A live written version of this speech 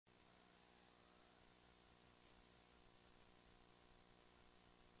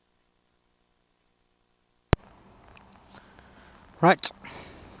Right,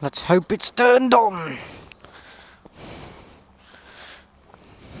 let's hope it's turned on.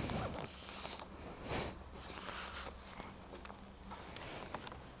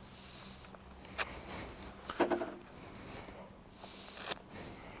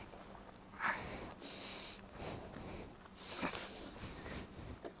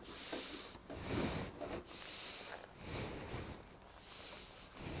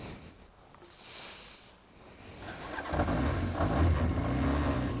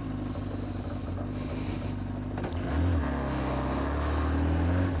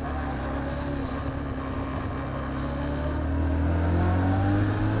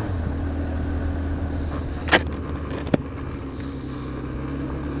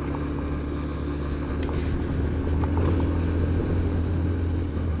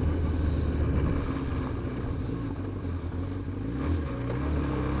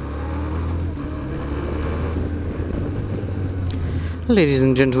 Ladies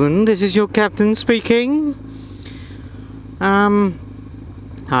and gentlemen, this is your captain speaking. Hi.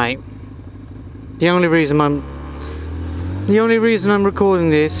 The only reason I'm recording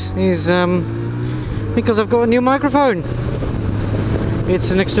this is because I've got a new microphone.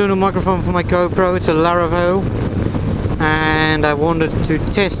 It's an external microphone for my GoPro. It's a Lavalier, and I wanted to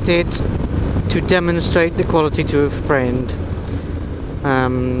test it to demonstrate the quality to a friend.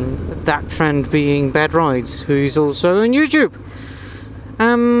 That friend being Bad Rides, who's also on YouTube.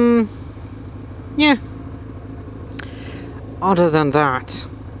 Yeah. Other than that,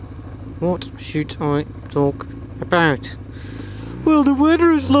 what should I talk about? Well, the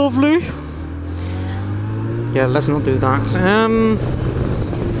weather is lovely. Yeah, let's not do that.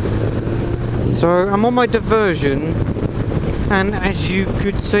 So I'm on my diversion, and as you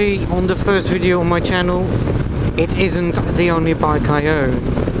could see on the first video on my channel, it isn't the only bike I own.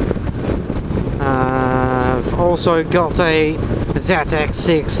 I've also got a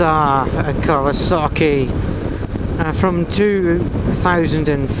ZX6R, a Kawasaki, from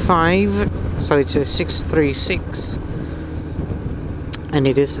 2005, so it's a 636, and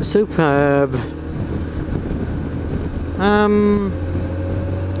it is superb.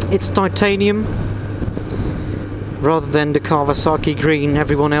 It's titanium rather than the Kawasaki green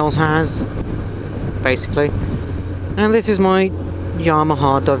everyone else has, basically. And this is my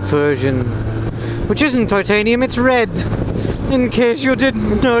Yamaha diversion, which isn't titanium, it's red, in case you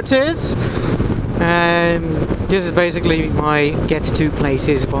didn't notice. This is basically my get to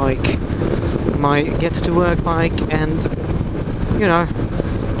places bike, my get to work bike, and you know,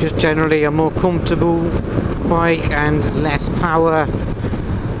 just generally a more comfortable bike and less power,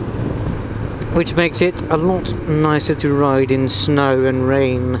 which makes it a lot nicer to ride in snow and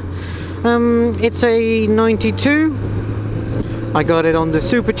rain. It's a 92. I got it on the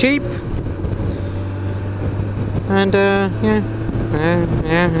super cheap. And yeah.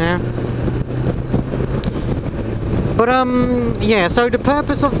 But yeah, so the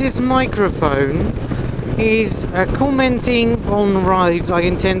purpose of this microphone is commenting on rides I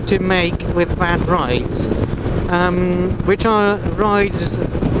intend to make with Bad Rides, which are rides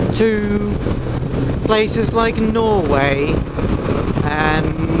to places like Norway and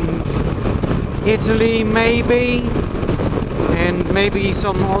Italy maybe, and maybe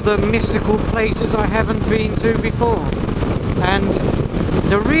some other mystical places I haven't been to before. And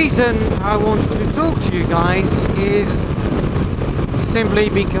the reason I want to talk to you guys is simply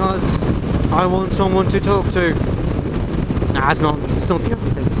because I want someone to talk to. Nah, it's not the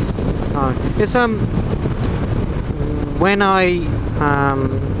only thing. No. It's when I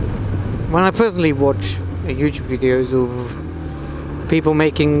personally watch YouTube videos of people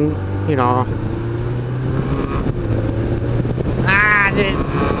making, you know,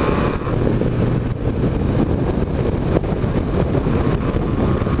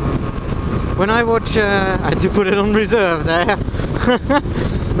 when I watch, I had to put it on reserve there.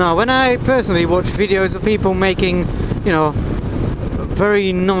 No, when I personally watch videos of people making, you know,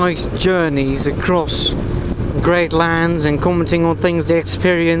 very nice journeys across great lands and commenting on things they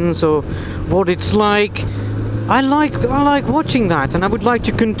experience or what it's like, I like watching that, and I would like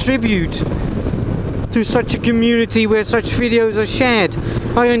to contribute to such a community where such videos are shared.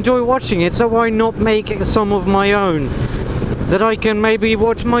 I enjoy watching it, so why not make some of my own that I can maybe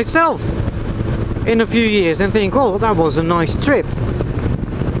watch myself in a few years and think, oh, that was a nice trip.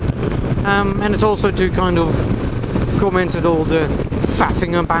 And it's also to kind of comment at all the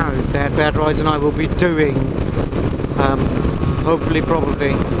faffing about that Bad Rides and I will be doing, hopefully,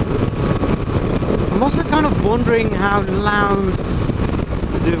 probably. I'm also kind of wondering how loud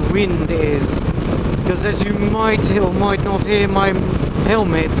the wind is, because as you might or might not hear, my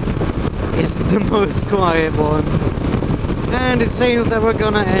helmet is the most quiet one. And it seems that we're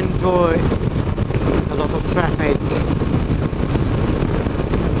gonna enjoy a lot of traffic.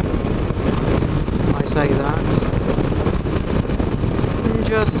 I say that.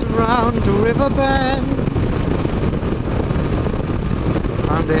 Just around the river bend.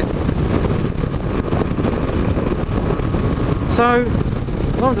 Found it. So,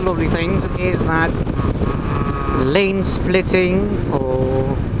 one of the lovely things is that lane splitting, or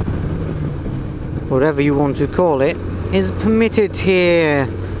whatever you want to call it, is permitted here,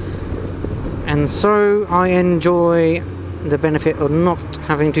 and so I enjoy the benefit of not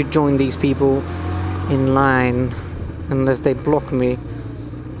having to join these people in line unless they block me.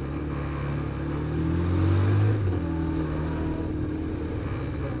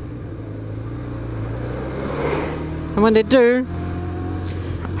 And when they do,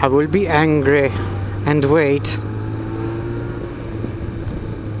 I will be angry and wait.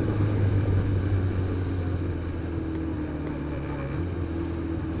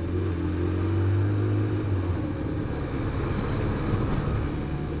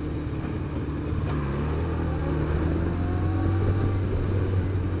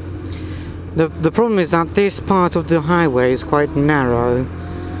 The problem is that this part of the highway is quite narrow,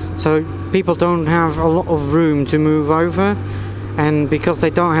 so people don't have a lot of room to move over, and because they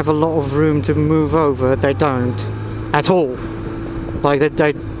don't have a lot of room to move over, they don't at all. Like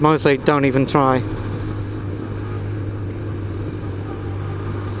they mostly don't even try.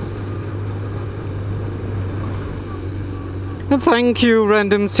 And thank you,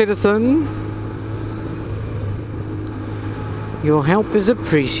 random citizen. Your help is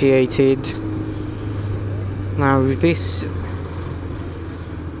appreciated. Now this...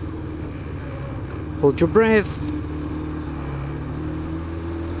 Hold your breath.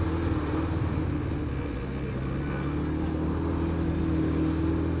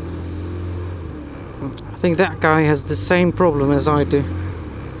 I think that guy has the same problem as I do.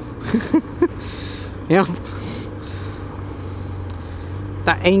 Yep.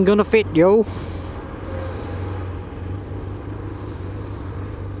 That ain't gonna fit, yo.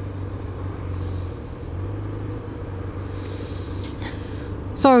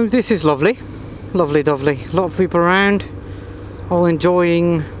 So this is lovely, lovely dovely. A lot of people around, all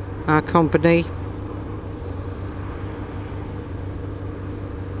enjoying our company.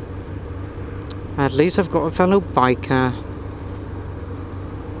 At least I've got a fellow biker.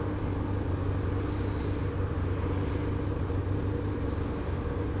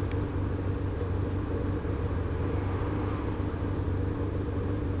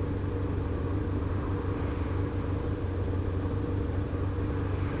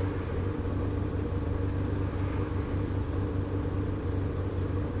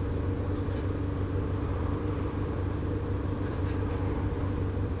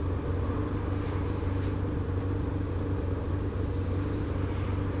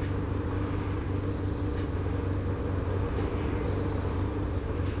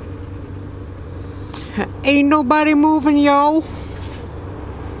 Ain't nobody moving, yo.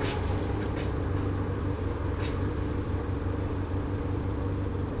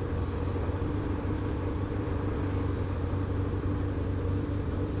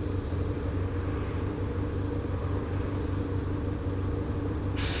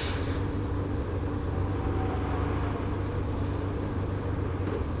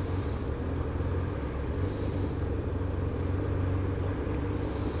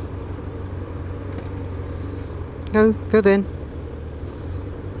 Go then.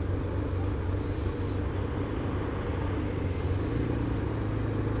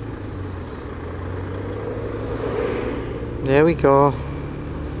 There we go.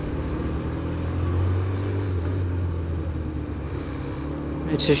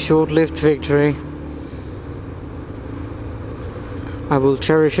 It's a short-lived victory. I will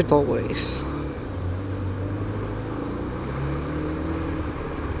cherish it always.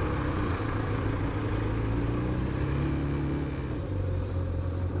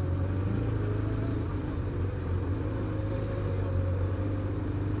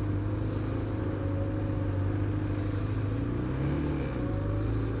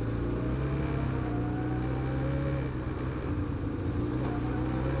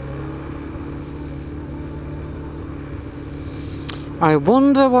 I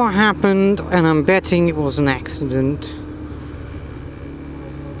wonder what happened, and I'm betting it was an accident.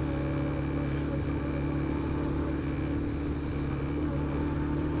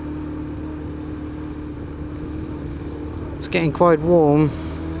 It's getting quite warm.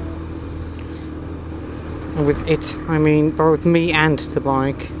 And with it, I mean both me and the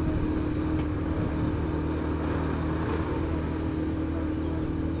bike.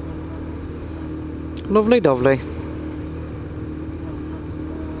 Lovely dovely.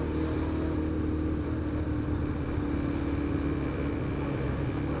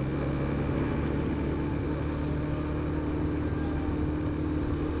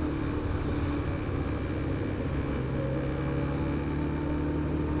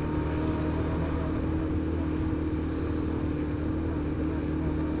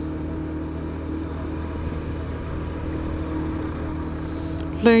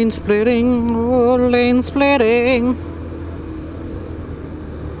 Lane splitting, oh, lane splitting.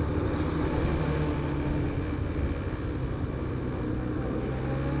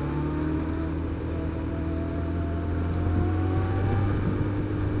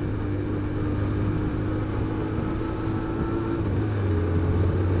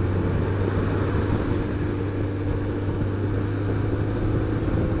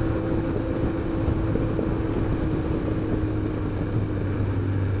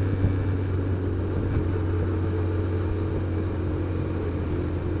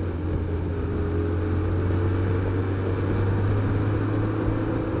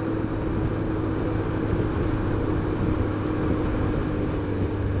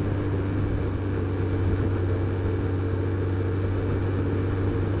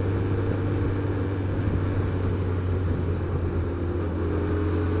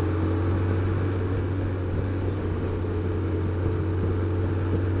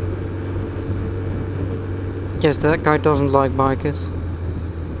 Guess that guy doesn't like bikers.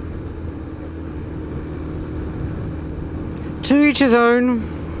 To each his own.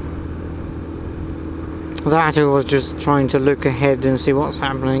 That I was just trying to look ahead and see what's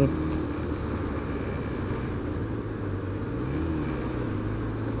happening.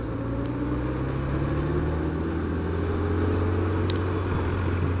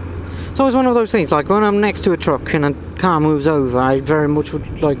 It's always one of those things, like when I'm next to a truck and a car moves over, I very much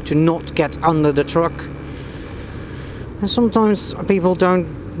would like to not get under the truck. And sometimes people don't,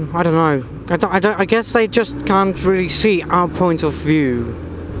 I don't know, I guess they just can't really see our point of view.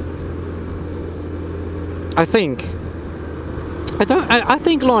 I think. I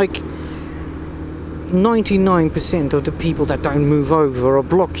think like 99% of the people that don't move over or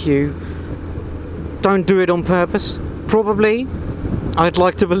block you don't do it on purpose. Probably. I'd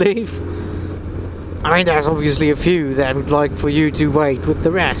like to believe. I mean, there's obviously a few that would like for you to wait with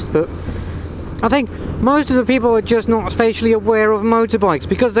the rest, but I think most of the people are just not spatially aware of motorbikes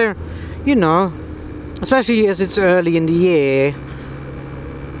because they're, you know, especially as it's early in the year,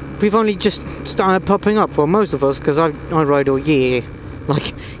 we've only just started popping up. Well, most of us, because I ride all year.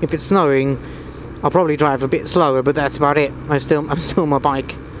 Like, if it's snowing, I'll probably drive a bit slower, but that's about it. I'm still on my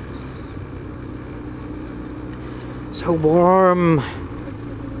bike. So warm.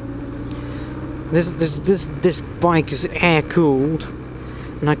 This bike is air cooled,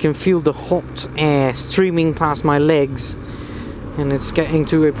 and I can feel the hot air streaming past my legs, and it's getting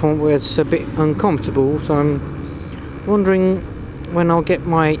to a point where it's a bit uncomfortable. So I'm wondering when I'll get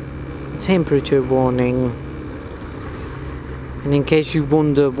my temperature warning. And in case you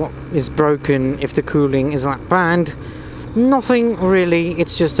wonder what is broken, if the cooling is that bad, nothing really.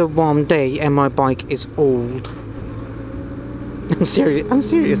 It's just a warm day, and my bike is old. I'm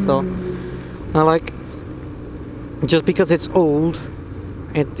serious though. I like, just because it's old,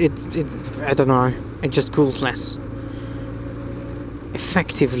 it I don't know, it just cools less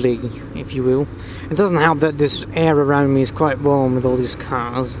effectively, if you will. It doesn't help that this air around me is quite warm with all these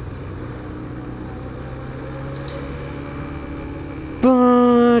cars.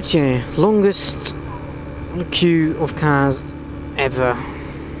 But yeah, longest queue of cars ever.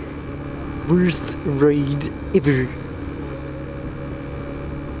 Worst ride ever.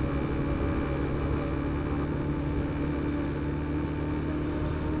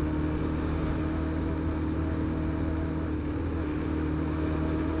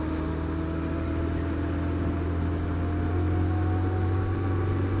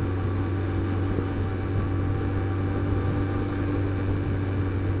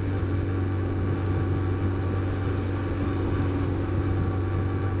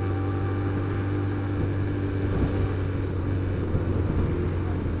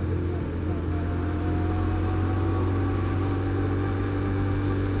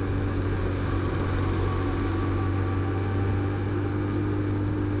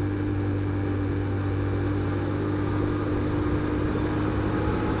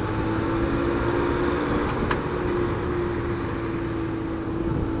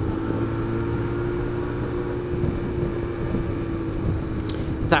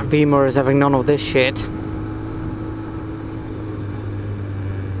 That Beamer is having none of this shit.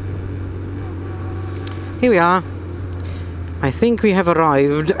 Here we are. I think we have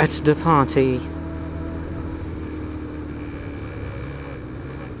arrived at the party.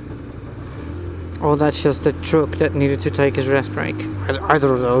 Or that's just the truck that needed to take his rest break.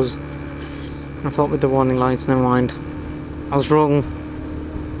 Either of those. I thought with the warning lights, never mind. I was wrong.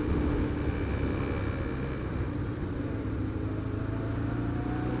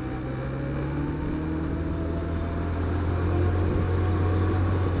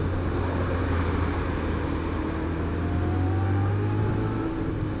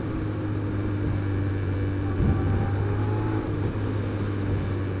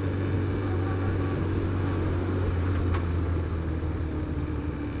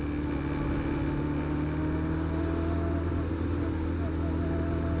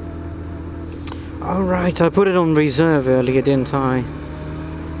 Alright, I put it on reserve earlier, didn't I?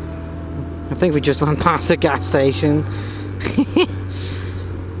 I think we just went past the gas station.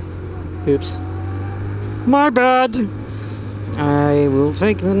 Oops. My bad! I will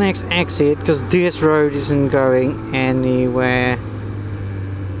take the next exit, because this road isn't going anywhere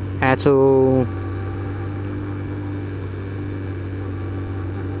at all.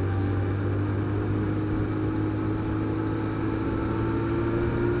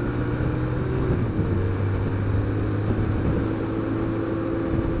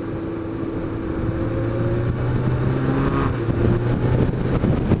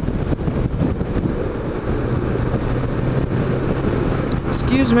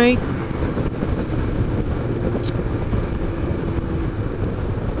 Excuse me.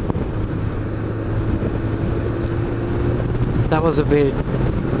 That was a bit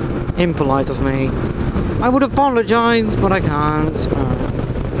impolite of me. I would apologize, but I can't.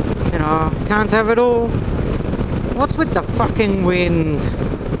 You know, can't have it all. What's with the fucking wind?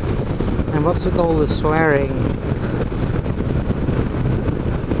 And what's with all the swearing?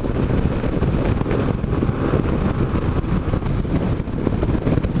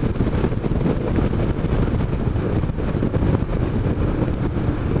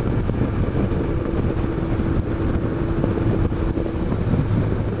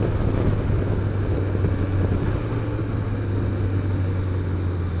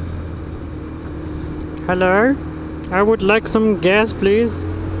 Hello? I would like some gas, please.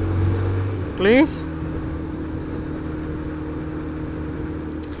 Please?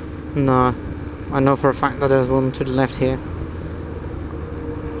 No. I know for a fact that there's one to the left here.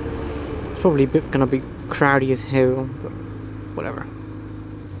 It's probably gonna be crowdy as hell, but whatever.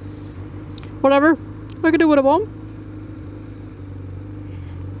 Whatever. I can do what I want.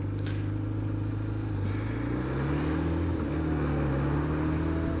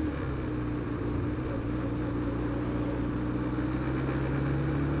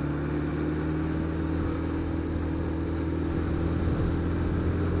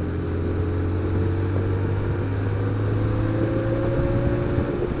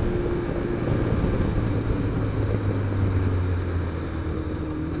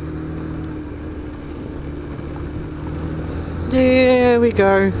 There we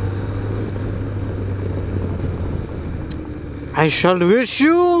go. I shall wish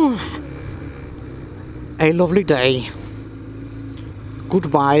you a lovely day.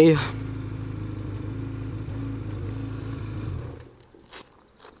 Goodbye.